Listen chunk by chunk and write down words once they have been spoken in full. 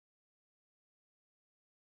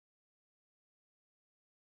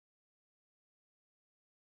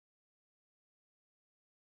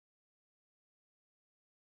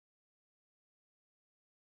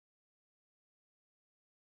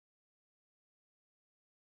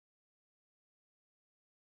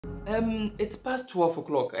It's past 12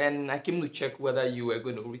 o'clock and I came to check whether you were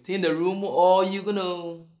going to retain the room or you're going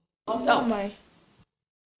to opt out.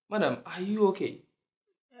 Madam, are you okay?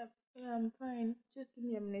 Yeah, I'm fine. Just give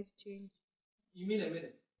me a minute to change. You mean a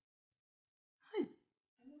minute? Hi.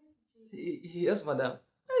 Yes, madam.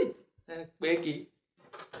 Hi. Becky.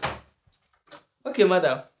 Okay,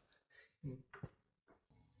 madam.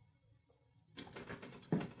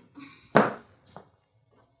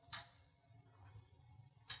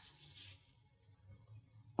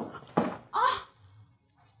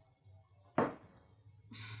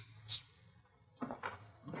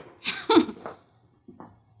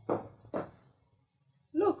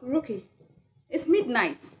 Look, Rookie, it's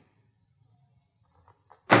midnight.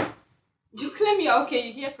 You claim you're okay,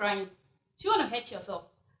 you're here crying. Do you want to hurt yourself?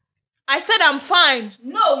 I said I'm fine.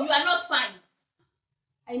 No, you are not fine.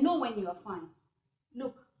 I know when you are fine.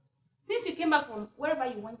 Look, since you came back from wherever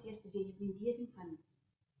you went yesterday, you've been behaving funny.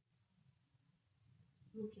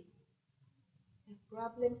 Rookie, a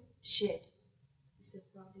problem shared is a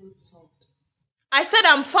problem solved. I said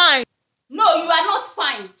I'm fine. No, you are not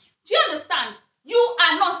fine. Do you understand? You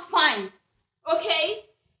are not fine. Okay?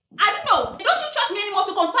 I don't know. Don't you trust me anymore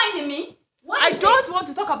to confide in me? I don't want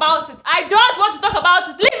to talk about it. I don't want to talk about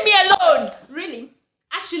it. Leave me alone. Really?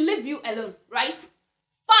 I should leave you alone, right?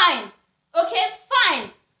 Fine. Okay, fine.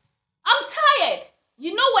 I'm tired.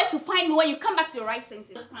 You know where to find me when you come back to your right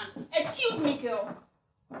senses. Excuse me, girl.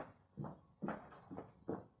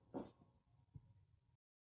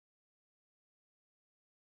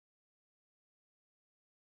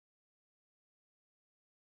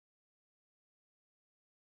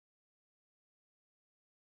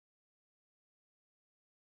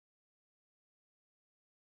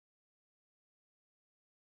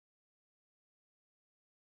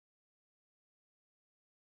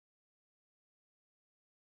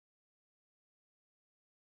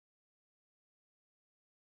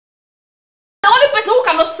 The only person who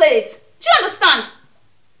cannot say it. Do you understand?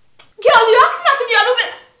 Girl, you're acting as if you're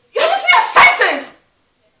losing your senses.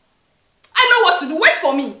 I know what to do. Wait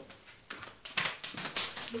for me.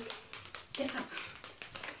 Get up.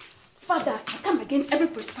 Father, I come against every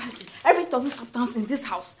principality, every toxic substance in this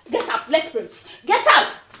house. Get up. Let's pray. Get up.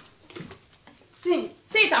 Sing.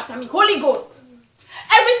 Say it after me. Holy Ghost.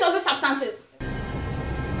 Every toxic substances.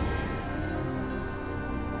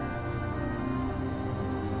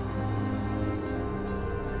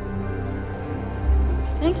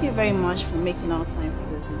 Thank you very much for making our time for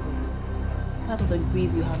this interview. Part of the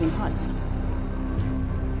grief you have in heart.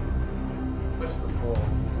 First of all, I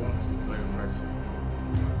want to clarify something.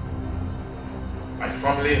 My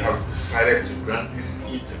family has decided to grant this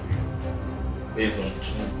interview based on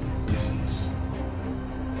two reasons.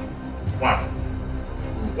 One,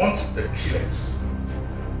 we want the killers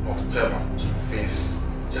of Thelma to face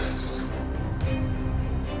justice.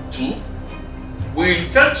 Two, we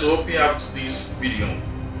intend to open up to this video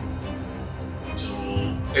to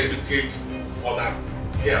educate other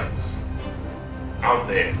girls out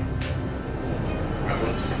there who are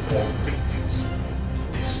going to fall victims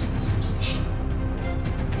to this situation.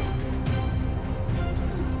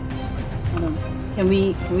 Can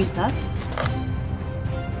we start?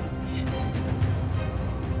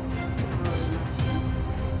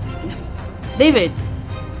 David,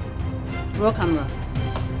 roll camera.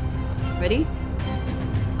 Ready?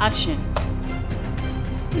 Action.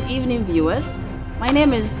 Good evening, viewers. My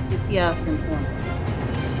name is Bithia Frimpong,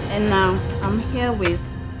 and now I'm here with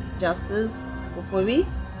Justice Ofori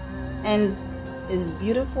and his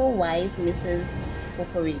beautiful wife, Mrs.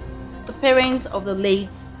 Ofori, the parents of the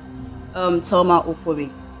late Thelma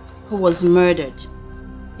Ofori, who was murdered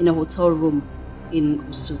in a hotel room in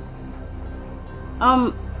Usu.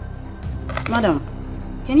 Madam,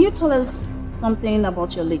 can you tell us something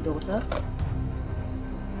about your late daughter?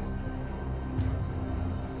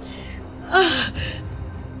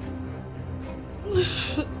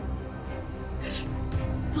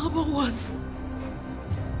 Thelma was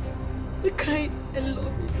a kind and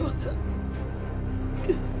loving daughter.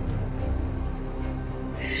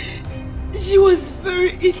 She was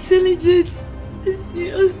very intelligent and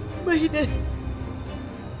serious-minded.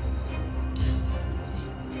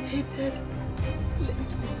 Hated.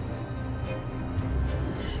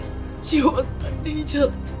 She was an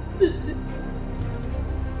angel.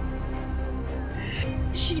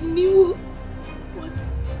 She knew what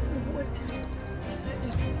she wanted.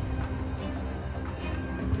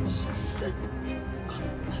 She set up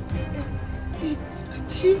to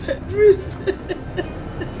achieve her dreams.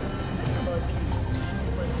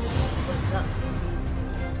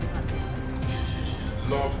 She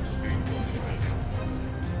loved to be independent.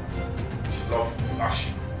 She loved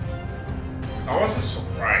fashion. I wasn't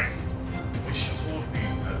surprised when she told me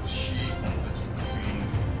that she wanted to bring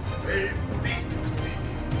a very big thing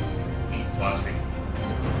in plastic.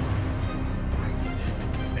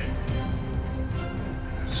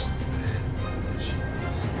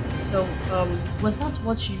 So, was that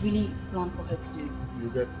what she really planned for her to do? You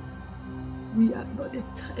get it? We are not the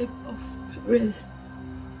type of parents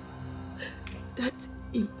that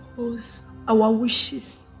impose our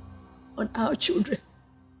wishes on our children.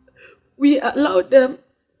 We allow them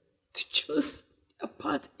to choose a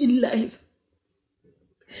path in life.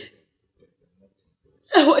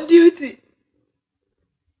 Our duty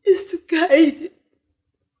is to guide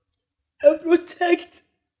and protect,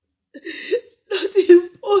 not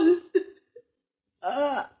impose.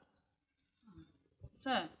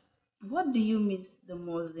 Sir, what do you miss the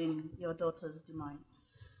most in your daughter's demise?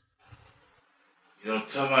 You know,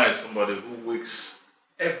 Tama is somebody who wakes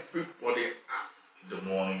everybody up in the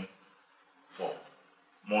morning for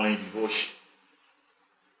morning devotion.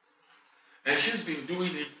 And she's been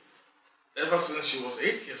doing it ever since she was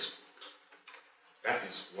 8 years old. That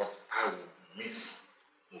is what I will miss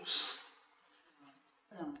most.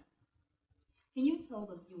 Can you tell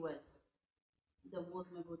the viewers the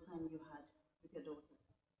most memorable time you had with your daughter?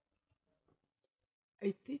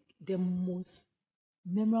 I think the most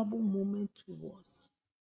memorable moment was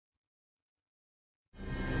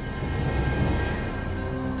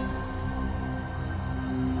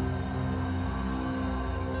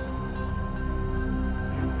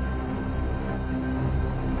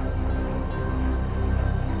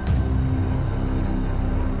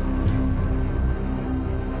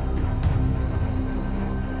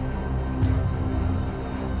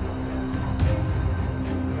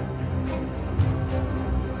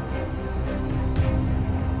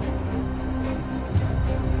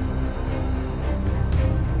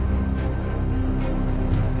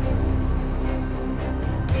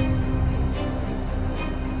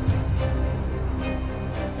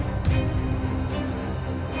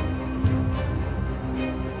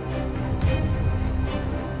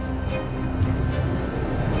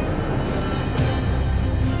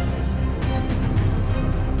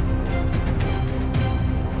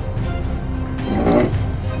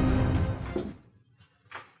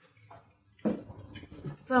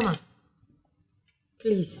Tama,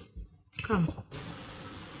 please, come.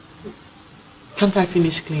 Can't I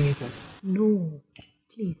finish cleaning first? No,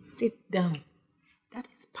 please sit down. That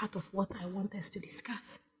is part of what I want us to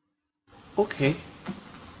discuss. Okay.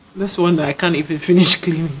 This one I can't even finish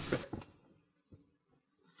cleaning first.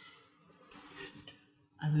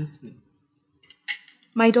 I'm listening.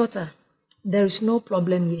 My daughter, there is no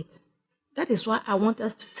problem yet. That is why I want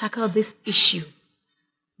us to tackle this issue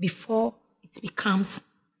before it becomes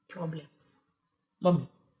a problem. Mommy,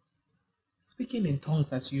 speaking in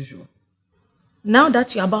tongues as usual. Now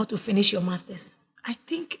that you're about to finish your master's, I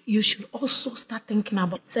think you should also start thinking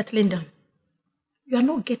about settling down. You are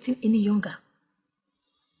not getting any younger.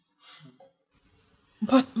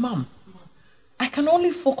 But Mom, I can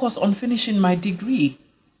only focus on finishing my degree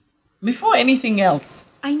before anything else.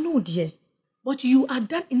 I know, dear, but you are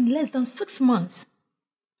done in less than 6 months.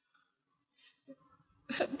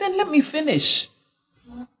 Then let me finish.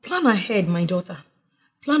 Plan ahead, my daughter.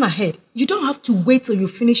 Plan ahead. You don't have to wait till you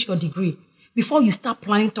finish your degree before you start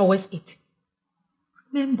planning towards it.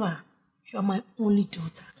 Remember, you are my only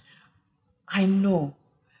daughter. I know.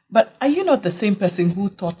 But are you not the same person who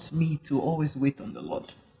taught me to always wait on the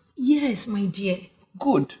Lord? Yes, my dear.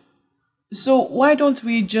 Good. So why don't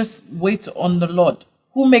we just wait on the Lord,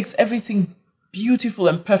 who makes everything beautiful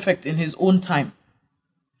and perfect in his own time?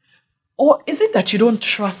 Or is it that you don't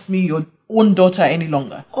trust me, your own daughter, any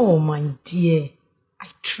longer? Oh, my dear. I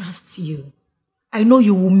trust you. I know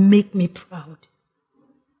you will make me proud.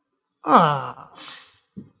 Ah.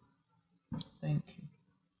 Thank you.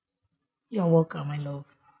 You're welcome, my love.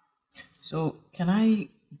 So, can I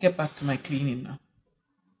get back to my cleaning now?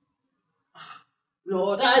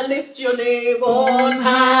 Lord, I lift your name on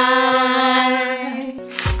high.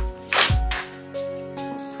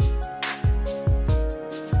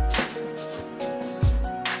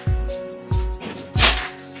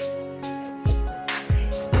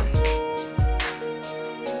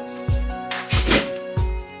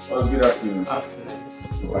 Well, good afternoon. Afternoon.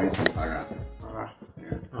 You're buying some para.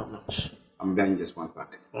 Yeah. How much? I'm buying just one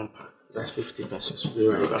pack. One pack. That's 50 pesos. Be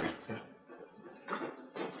right back. Yeah.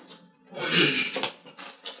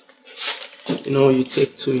 You know, you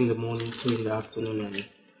take 2 in the morning, 2 in the afternoon, and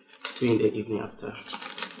 2 in the evening after.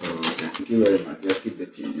 Oh, okay. Thank you very much. Just keep the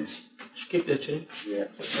change. Keep the change? Yeah.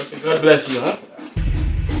 Okay, God bless you, huh?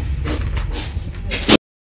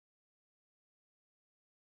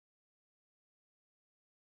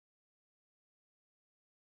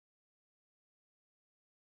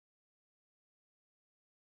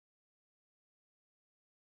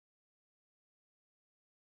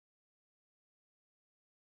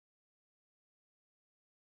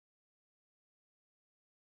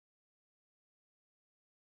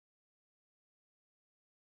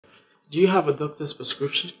 Do you have a doctor's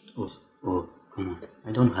prescription? Oh, come on.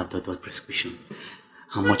 I don't have doctor's prescription.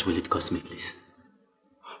 How much will it cost me, please?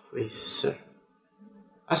 Please, sir.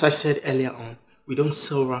 As I said earlier on, we don't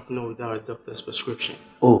sell Rockno without a doctor's prescription.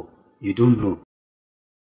 Oh, you don't know.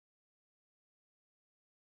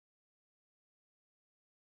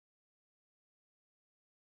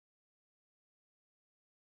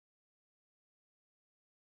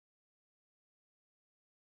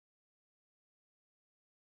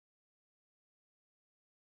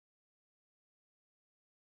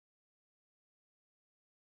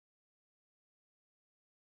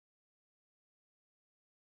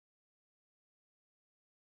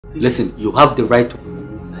 Listen, you have the right to go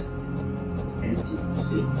inside. Anything you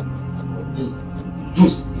say or do,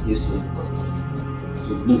 use against you.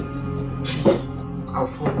 So move. Please, I'll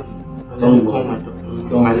follow you. Don't call worry. my doctor.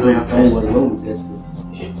 Don't My lawyer first. worry. When we get to this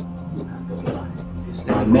station, you can talk about it. Please,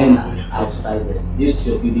 My let me men call my are lawyer first. outside this. This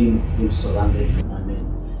your building is surrounded with my men.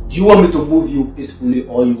 Do you want me to move you peacefully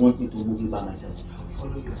or you want me to move you by myself? I'll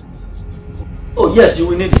follow you. Oh yes, you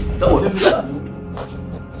will need it. Don't worry.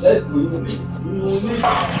 Let's go. You will need it. You will need it.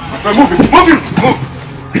 Move it! Move it! Move!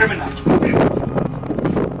 Criminal!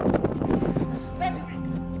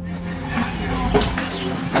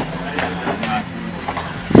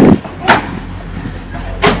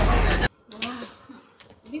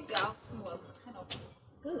 This your acting was kind of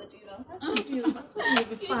good, you know. I told you you'll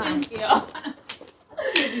be fine. This girl.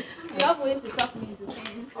 You have ways to talk me into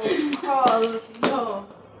things. Oh, no.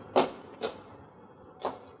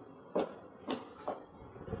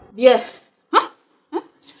 Yeah. Huh?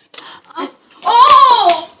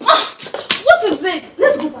 Oh! What is it?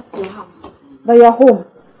 Let's go back to your house. But you're home.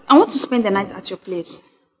 I want to spend the night at your place.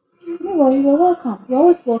 No worry, you're welcome. You're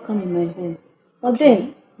always welcome in my home. But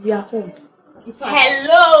then, we are home.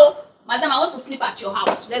 Hello! Madam, I want to sleep at your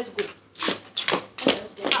house. Let's go.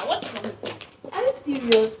 What's wrong with you? Are you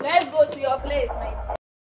serious? Let's go to your place, my dear.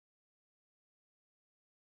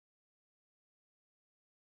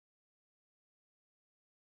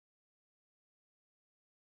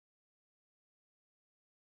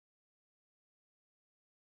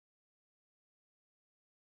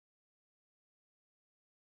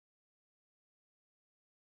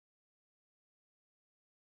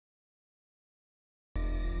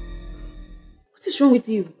 What is wrong with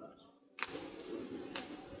you?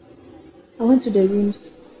 I went to the rooms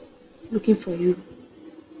looking for you.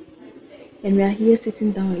 And we are here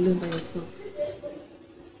sitting down alone by yourself.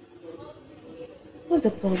 What's the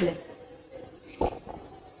problem?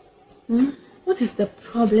 What is the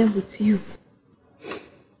problem with you?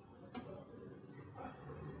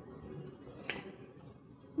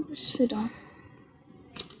 Sit down.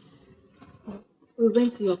 We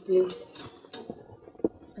went to your place.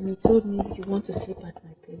 And you told me you want to sleep at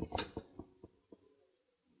my place.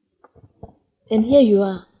 And here you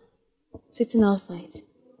are, sitting outside.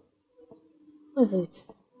 What is it?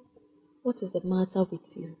 What is the matter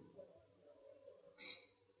with you?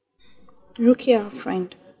 Rukia, our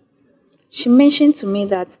friend, she mentioned to me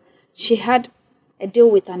that she had a deal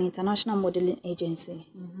with an international modeling agency.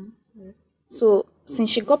 So, since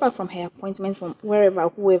she got back from her appointment from wherever,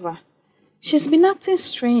 whoever, she's been acting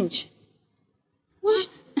strange. What?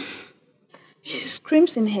 She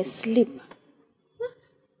screams in her sleep. What?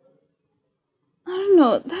 I don't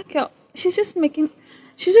know, that girl, she's just making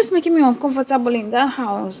me uncomfortable in that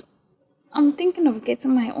house. I'm thinking of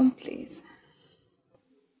getting my own place.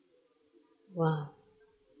 Wow.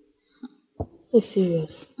 It's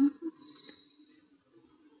serious.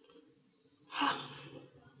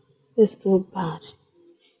 It's too bad.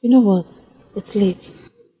 You know what? It's late.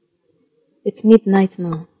 It's midnight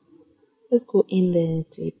now. Let's go in there and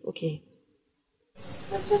sleep, okay?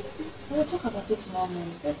 We'll talk about it tomorrow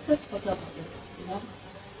morning. Just forget about it, you know?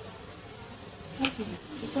 Okay,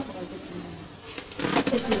 we'll talk about it tomorrow.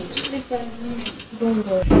 It's late. Sleep, don't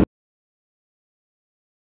worry.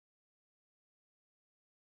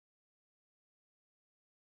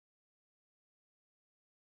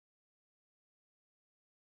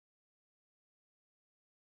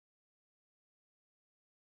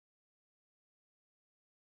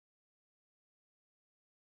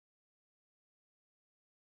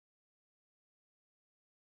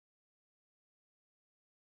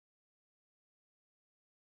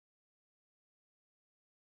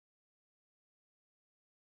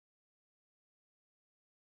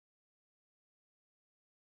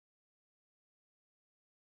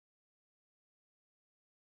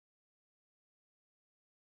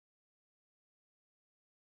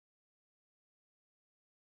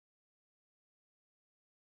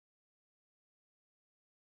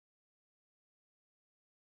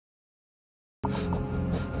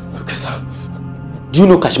 Yes, sir. Do you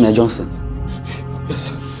know Kashmir Johnson? Yes,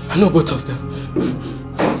 sir. I know both of them.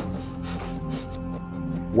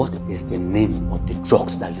 What is the name of the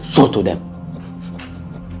drugs that you sold to them?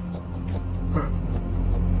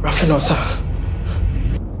 Rafinol, sir.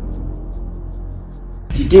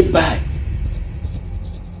 Did they buy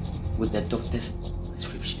with the doctor's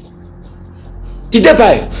prescription? Did they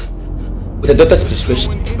buy with the doctor's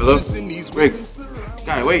prescription? Hello? Wait.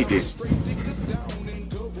 Guy, where you did?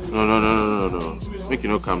 No. Make you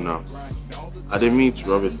no come now. I didn't meet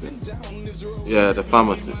Robinson. Yeah, the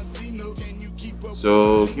pharmacist.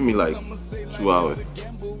 So give me like 2 hours.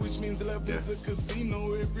 Yeah.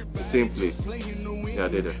 The same place. Yeah, I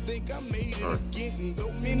did it. Alright.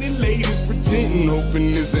 Ladies pretending,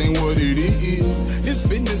 hoping this ain't what it is. This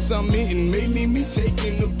business I'm in, maybe me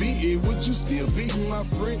taking the beat. Would you still be my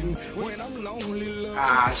friend when I'm lonely?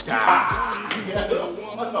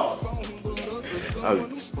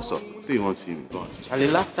 What's up? Say you want to see me. Go on. Charlie,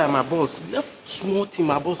 last time my boss left small team,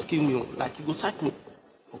 my boss killed me. Like, he go sack me.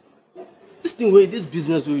 This thing where this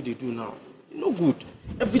business way they do now, no good.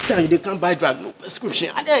 Every time they can't buy drug, no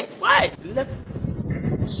prescription. And then, why? Left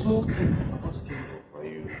small team, my boss killed me. Are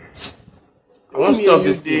you? I won't stop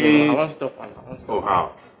this thing. I won't stop. Oh,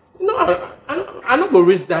 how? No, I'm not going to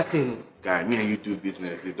risk that thing. Guy, me and you do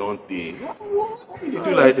business, they don't think. You do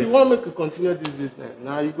No, like if this. you want me to continue this business,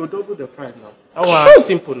 now you go double the price now. That one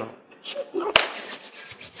simple now.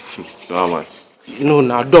 So how much? No,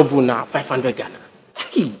 now double now, 500 Ghana.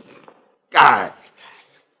 Hey, guy.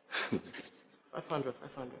 500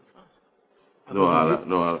 fast. No,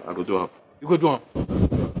 I go do up. You go do one.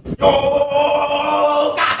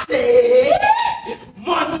 Oh, gosh,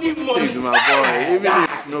 money. Take my boy. Even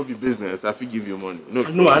if no be business, I will give you money.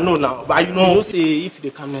 No, I know now. But you know, say if they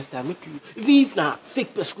come next time, make you even if na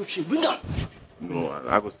fake prescription, bring them. No,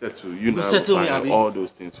 I go settle you. Now settle me, find abi? all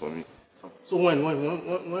those things for me. So when you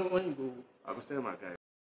go? I go send my guy.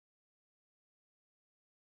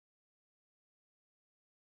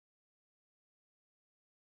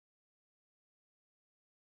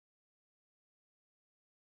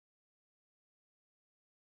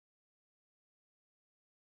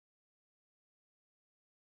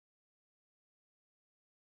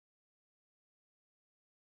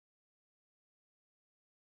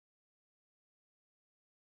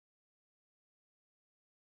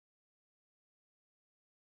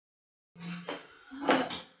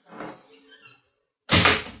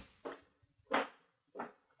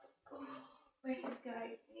 Where's this guy?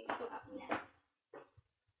 I need to go up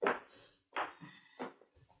now.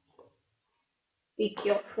 Pick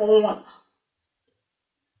your phone.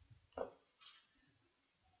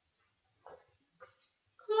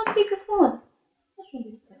 Come on, pick your phone. What's wrong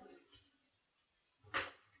with this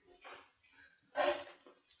guy?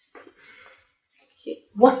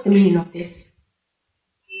 What's the meaning of this?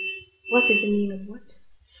 What is the meaning of what?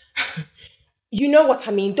 You know what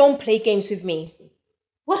I mean. Don't play games with me.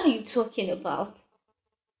 What are you talking about?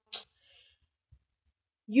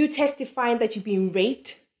 You testifying that you've been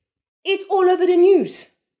raped? It's all over the news.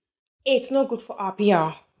 It's not good for our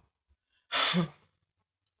PR.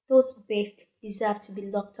 Those based deserve to be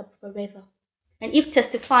locked up forever. And if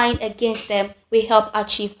testifying against them will help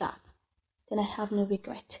achieve that, then I have no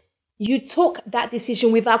regret. You took that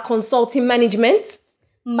decision without consulting management?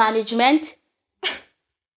 Management?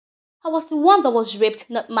 I was the one that was raped,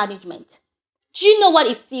 not management. Do you know what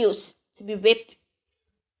it feels to be raped?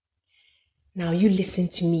 Now you listen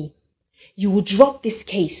to me. You will drop this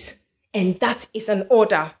case, and that is an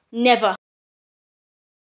order. Never.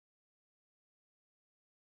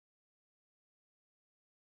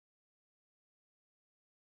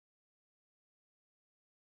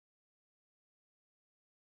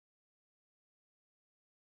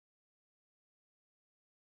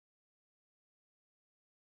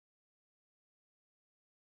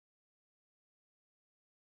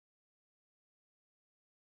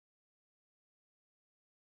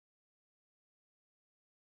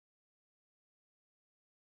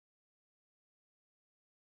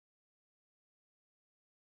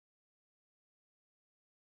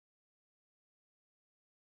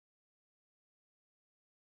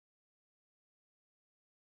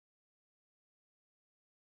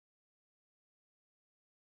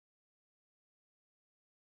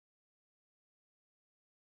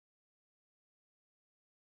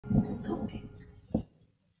 Stop it.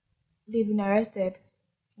 They've been arrested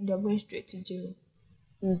and they're going straight to jail.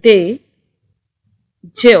 They?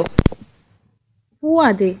 Jail? Who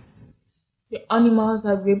are they? The animals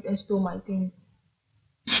that raped and stole my things.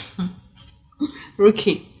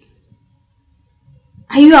 Rookie.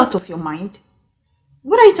 Are you out of your mind?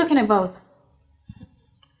 What are you talking about?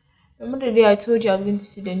 Remember the day I told you I was going to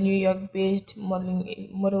see the New York-based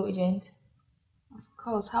model agent? Of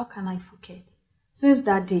course, how can I forget? Since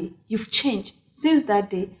that day, you've changed. Since that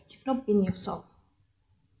day, you've not been yourself.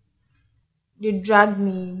 They dragged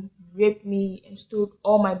me, raped me, and stole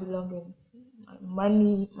all my belongings. My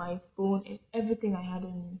money, my phone, and everything I had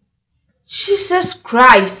on me. Jesus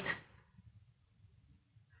Christ!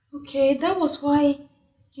 Okay, that was why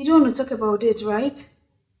you don't want to talk about it, right?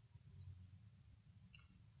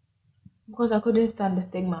 Because I couldn't stand the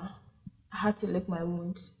stigma. I had to lick my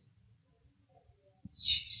wounds.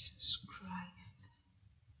 Jesus Christ.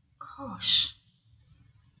 Gosh.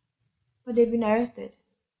 But they've been arrested.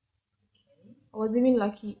 I was even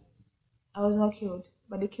lucky I was not killed,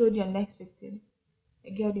 but they killed your next victim,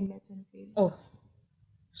 a girl they met on Facebook. Oh.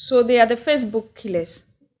 So they are the Facebook killers?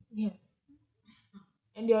 Yes.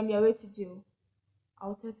 And they're on their way to jail.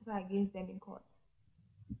 I'll testify against them in court.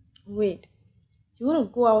 Wait. You want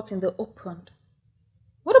to go out in the open?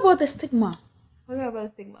 What about the stigma? Forget about the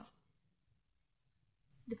stigma.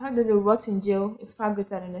 The fact that they rot in jail is far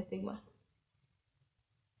greater than the stigma.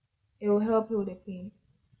 It will help heal the pain.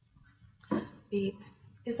 Babe,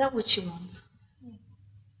 is that what you want? Yeah.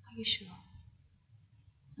 Are you sure?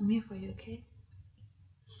 I'm here for you, okay?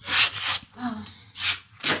 Oh.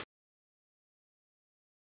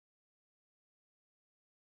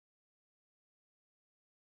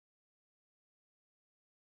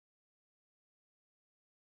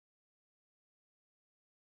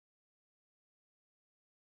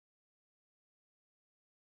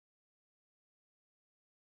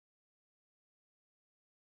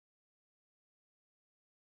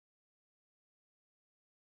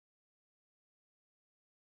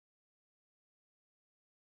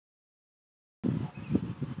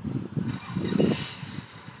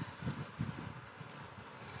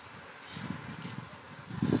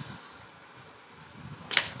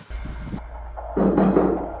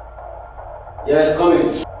 Yes,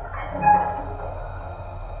 coming.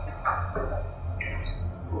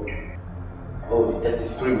 Oh,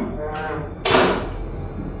 Detective Freeman.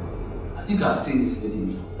 I think I've seen this lady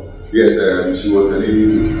before. Yes, she was a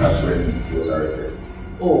lady as when she was arrested.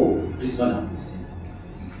 Oh, this one I've seen.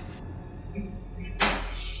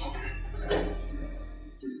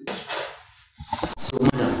 So,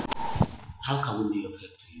 madam, how can we be of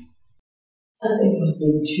help to you? I think I've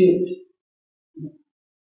been duped.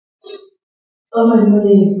 All my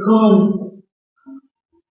money is gone.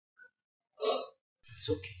 It's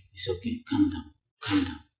okay. Calm down.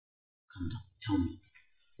 Tell me,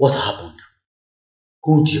 what happened?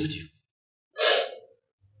 Who duped you?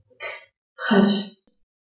 Cash.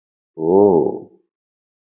 Oh,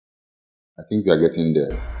 I think we are getting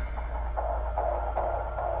there.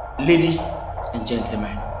 Ladies and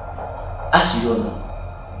gentlemen, as you all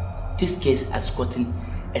know, this case has gotten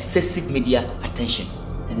excessive media attention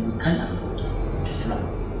and we can't afford to flop.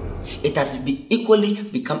 It has equally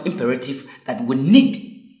become imperative that we need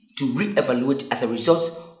to re-evaluate as a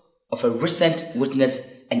result of a recent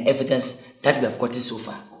witness and evidence that we have gotten so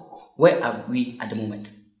far. Where are we at the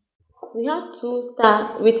moment? We have 2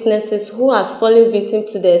 star witnesses who has fallen victim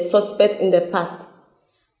to the suspect in the past.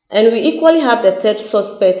 And we equally have the 3rd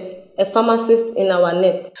suspect, a pharmacist in our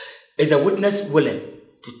net. Is a witness willing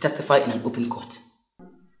to testify in an open court?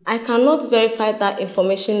 I cannot verify that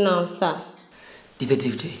information now, sir.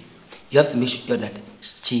 Detective J, you have to make sure that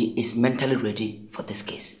she is mentally ready for this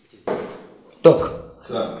case. Doc,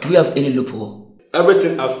 sir, do we have any loophole?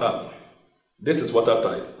 Everything as her. This is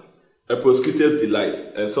watertight. A prosecutor's delight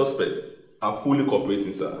and suspect are fully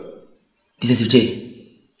cooperating, sir. Detective J,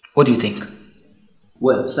 what do you think?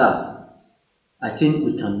 Well, sir, I think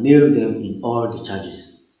we can nail them in all the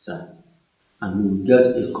charges, sir. And we will get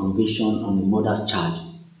a conviction on the murder charge,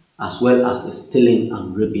 as well as the stealing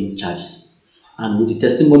and raping charges. And with the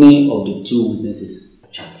testimony of the 2 witnesses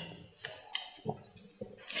charged.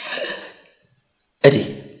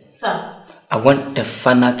 Eddie. Sir. I want the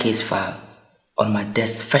final case file on my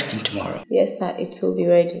desk first thing tomorrow. Yes, sir, it will be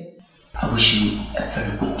ready. I wish you a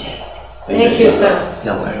very good day. Thank you, sir.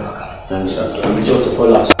 You're very welcome. Thanks, sir. I'll be sure to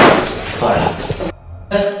follow up. Alright.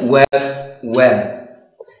 Well,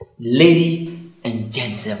 ladies and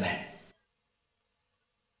gentlemen,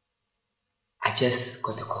 I just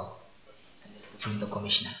got a call from the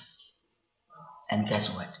commissioner. And guess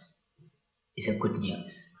what? It's a good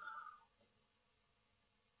news.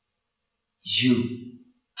 You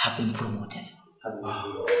have been promoted.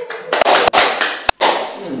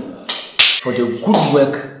 For the good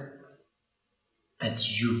work that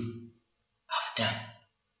you have done.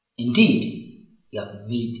 Indeed, you have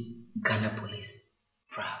made Ghana Police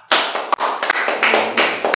proud.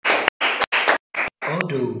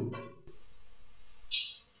 Although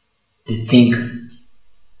They think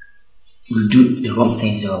we do the wrong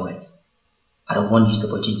things always. But I want to use the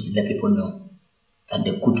opportunity to let people know that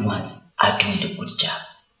the good ones are doing the good job.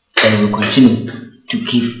 And we will continue to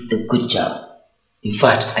give the good job. In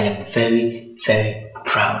fact, I am very, very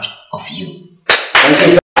proud of you. Thank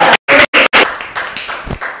you.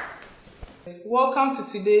 Welcome to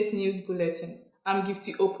today's news bulletin. I'm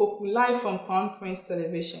Gifty Opoku, live from Crown Prince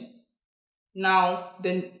Television. Now,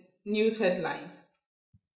 the news headlines.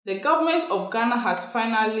 The government of Ghana has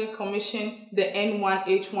finally commissioned the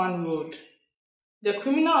N1H1 road. The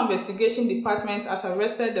Criminal Investigation Department has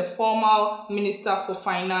arrested the former Minister for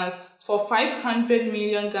Finance for 500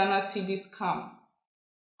 million Ghana cedis scam.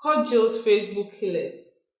 Court jails Facebook killers.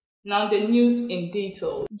 Now the news in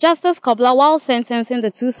detail. Justice Kobla, while sentencing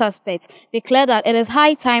the two suspects, declared that it is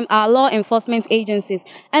high time our law enforcement agencies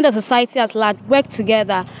and the society at large work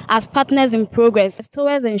together as partners in progress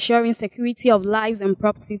towards ensuring security of lives and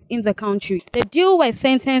properties in the country. The duo were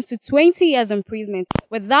sentenced to 20 years imprisonment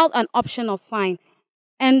without an option of fine.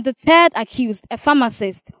 And the third accused, a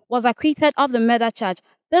pharmacist, was acquitted of the murder charge.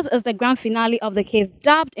 This is the grand finale of the case,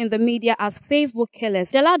 dubbed in the media as Facebook killers.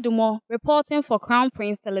 Stella Dumo, reporting for Crown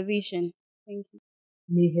Prince Television. Thank you.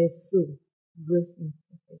 May her soul rest in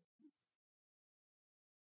perfect peace.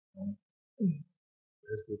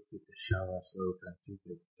 Let's go take a shower so we can take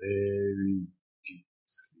a very deep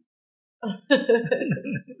sleep.